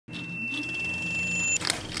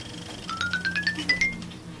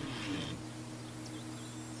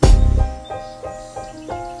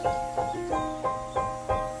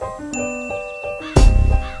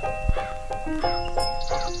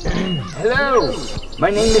Hello, my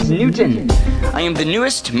name is Newton. I am the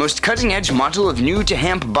newest, most cutting-edge model of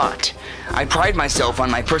NEWTOHAMP BOT. I pride myself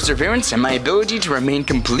on my perseverance and my ability to remain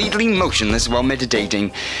completely motionless while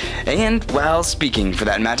meditating. And while speaking, for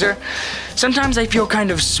that matter. Sometimes I feel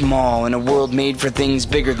kind of small in a world made for things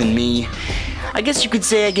bigger than me. I guess you could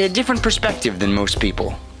say I get a different perspective than most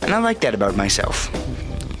people. And I like that about myself.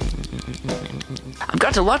 I've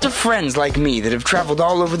got a lot of friends like me that have traveled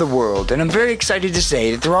all over the world, and I'm very excited to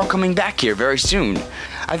say that they're all coming back here very soon.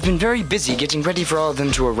 I've been very busy getting ready for all of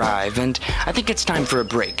them to arrive, and I think it's time for a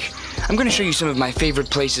break. I'm going to show you some of my favorite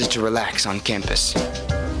places to relax on campus.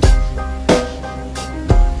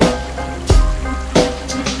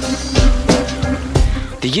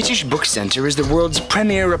 The Yiddish Book Center is the world's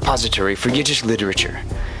premier repository for Yiddish literature.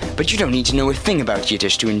 But you don't need to know a thing about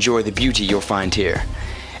Yiddish to enjoy the beauty you'll find here.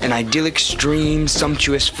 An idyllic stream,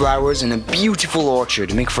 sumptuous flowers, and a beautiful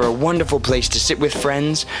orchard make for a wonderful place to sit with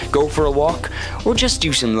friends, go for a walk, or just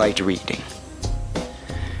do some light reading.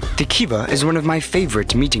 The Kiva is one of my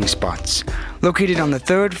favorite meeting spots. Located on the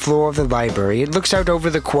 3rd floor of the library, it looks out over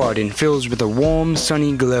the quad and fills with a warm,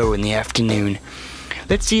 sunny glow in the afternoon.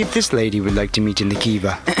 Let's see if this lady would like to meet in the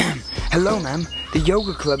Kiva. Hello, ma'am. The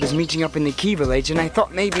yoga club is meeting up in the Kiva late, and I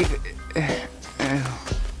thought maybe...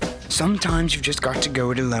 Sometimes you've just got to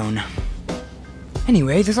go it alone.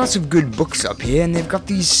 Anyway, there's lots of good books up here, and they've got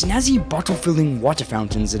these snazzy bottle-filling water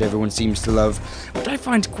fountains that everyone seems to love, but I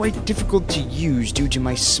find quite difficult to use due to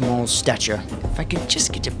my small stature. If I could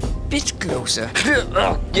just get a bit closer.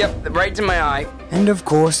 Yep, right in my eye. And of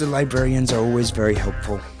course, the librarians are always very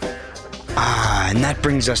helpful. And that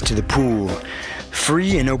brings us to the pool.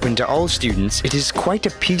 Free and open to all students, it is quite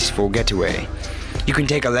a peaceful getaway. You can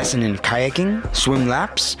take a lesson in kayaking, swim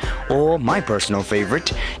laps, or my personal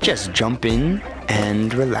favorite, just jump in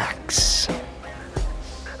and relax.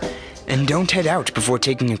 And don't head out before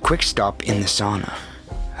taking a quick stop in the sauna.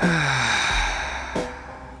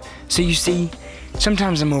 So you see,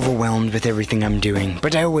 sometimes I'm overwhelmed with everything I'm doing,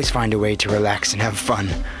 but I always find a way to relax and have fun.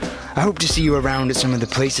 I hope to see you around at some of the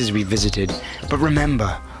places we visited, but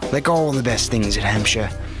remember, like all the best things at Hampshire,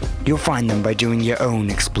 you'll find them by doing your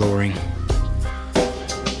own exploring.